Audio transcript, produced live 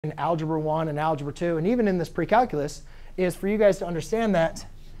in Algebra 1 and Algebra 2, and even in this pre-calculus, is for you guys to understand that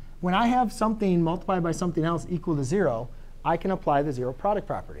when I have something multiplied by something else equal to 0, I can apply the zero product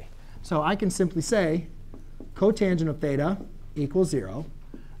property. So I can simply say cotangent of theta equals 0,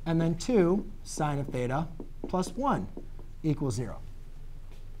 and then 2 sine of theta plus 1 equals 0.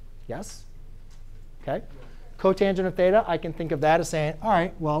 Yes? OK? Cotangent of theta, I can think of that as saying, all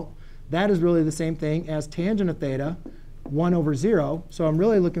right, well, that is really the same thing as tangent of theta, 1 over 0. So I'm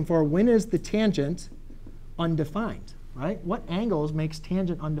really looking for when is the tangent undefined, right? What angles makes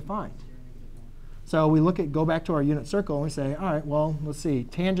tangent undefined? So we go back to our unit circle, and we say, all right, well, let's see.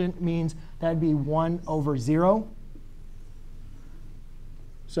 Tangent means that'd be 1 over 0.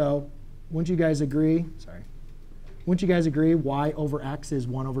 So wouldn't you guys agree? Sorry. Wouldn't you guys agree y over x is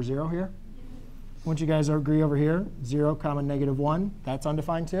 1 over 0 here? Wouldn't you guys agree over here? 0 comma negative 1. That's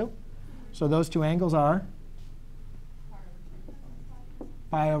undefined too. So those two angles are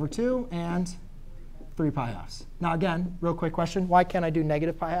pi over 2 and 3 pi halves. Now again, real quick question. Why can't I do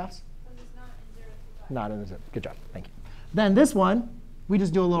negative pi halves? Because it's not in 0 to pi. Not in 0. Good job. Thank you. Then this one, we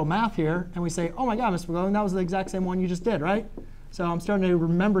just do a little math here. And we say, oh my god, Mr. McLogan, that was the exact same one you just did, right? So I'm starting to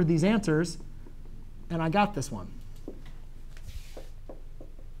remember these answers. And I got this one.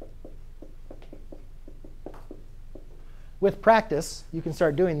 With practice, you can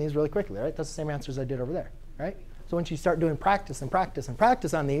start doing these really quickly, right? That's the same answers I did over there, right? So once you start doing practice and practice and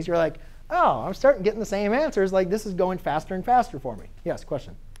practice on these, you're like, oh, I'm starting getting the same answers. Like, this is going faster and faster for me. Yes,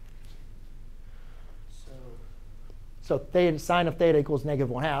 question? So theta, sine of theta equals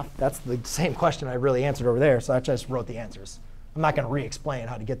negative 1/2. That's the same question I really answered over there. So I just wrote the answers. I'm not going to re-explain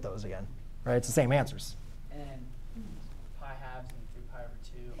how to get those again, right? It's the same answers. And pi halves and 3 pi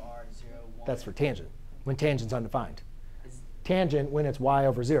over 2 are 0, 1. That's for tangent, when tangent's undefined. Tangent when it's y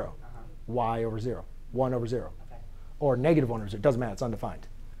over 0, y over 0, 1 over 0, or negative 1 over 0. It doesn't matter. It's undefined.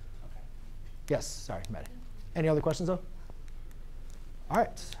 Okay. Yes, sorry, Maddie. Any other questions, though? All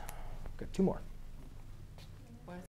right. Got 2 more.